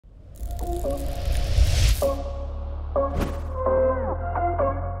There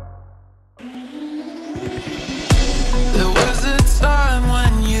was a time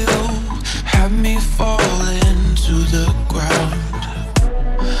when you had me falling to the ground,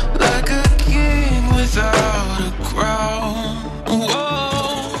 like a king without a crown.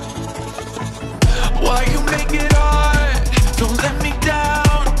 Whoa, why you make it hard? Don't let me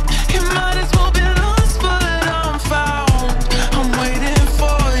down. It might as well be lost, but I'm found. I'm waiting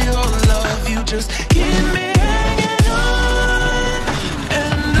for your love. You just keep me hanging on,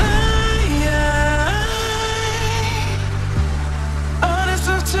 and I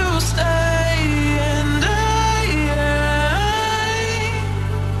deserve to stay, and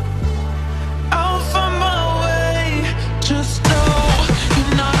I'll find my way. Just know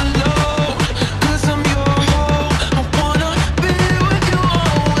you're not alone, 'cause I'm your home. I wanna be with you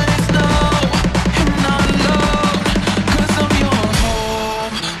always. Know you're not alone, 'cause I'm your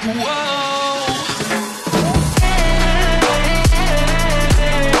home. Whoa.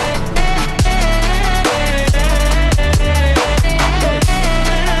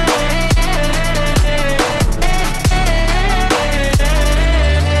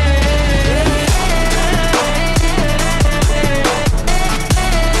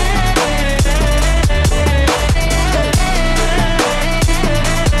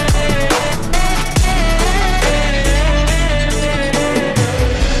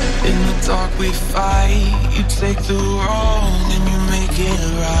 In the dark we fight, you take the wrong and you make it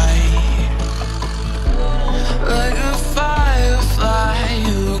right. Like a firefly,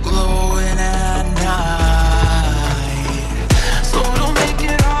 you're glowing at night. So don't make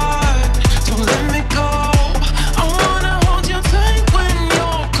it hard, don't let me go. I wanna hold you tight when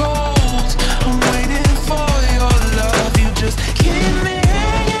you're cold. I'm waiting for your love, you just keep me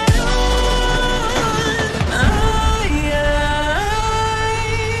hanging on.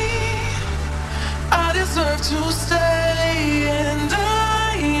 I deserve to stay, and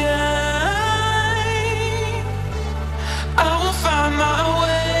I will find my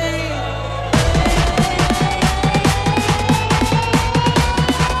way.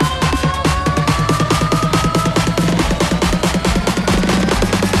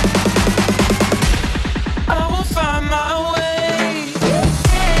 I will find my way.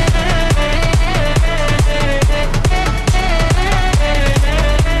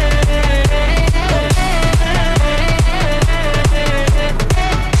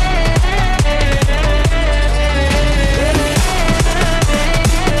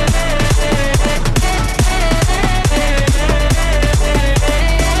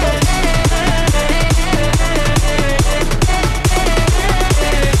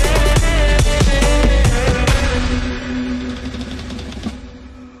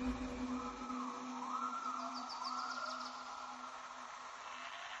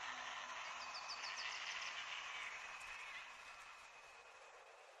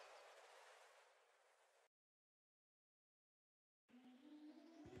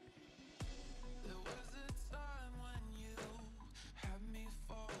 There was a time when you had me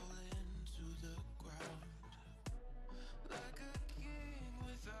falling to the ground, like a king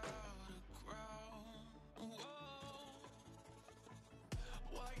without a crown. Whoa,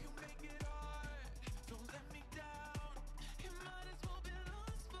 why you make it hard? Don't let me down. It might as well be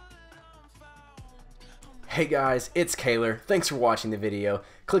lost, but I'm found. Hey guys, it's Kaylor. Thanks for watching the video.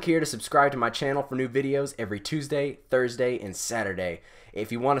 Click here to subscribe to my channel for new videos every Tuesday, Thursday, and Saturday.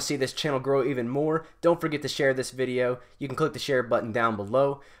 If you want to see this channel grow even more, don't forget to share this video. You can click the share button down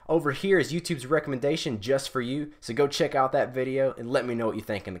below. Over here is YouTube's recommendation just for you, so go check out that video and let me know what you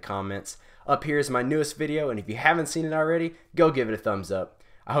think in the comments. Up here is my newest video, and if you haven't seen it already, go give it a thumbs up.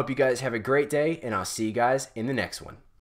 I hope you guys have a great day, and I'll see you guys in the next one.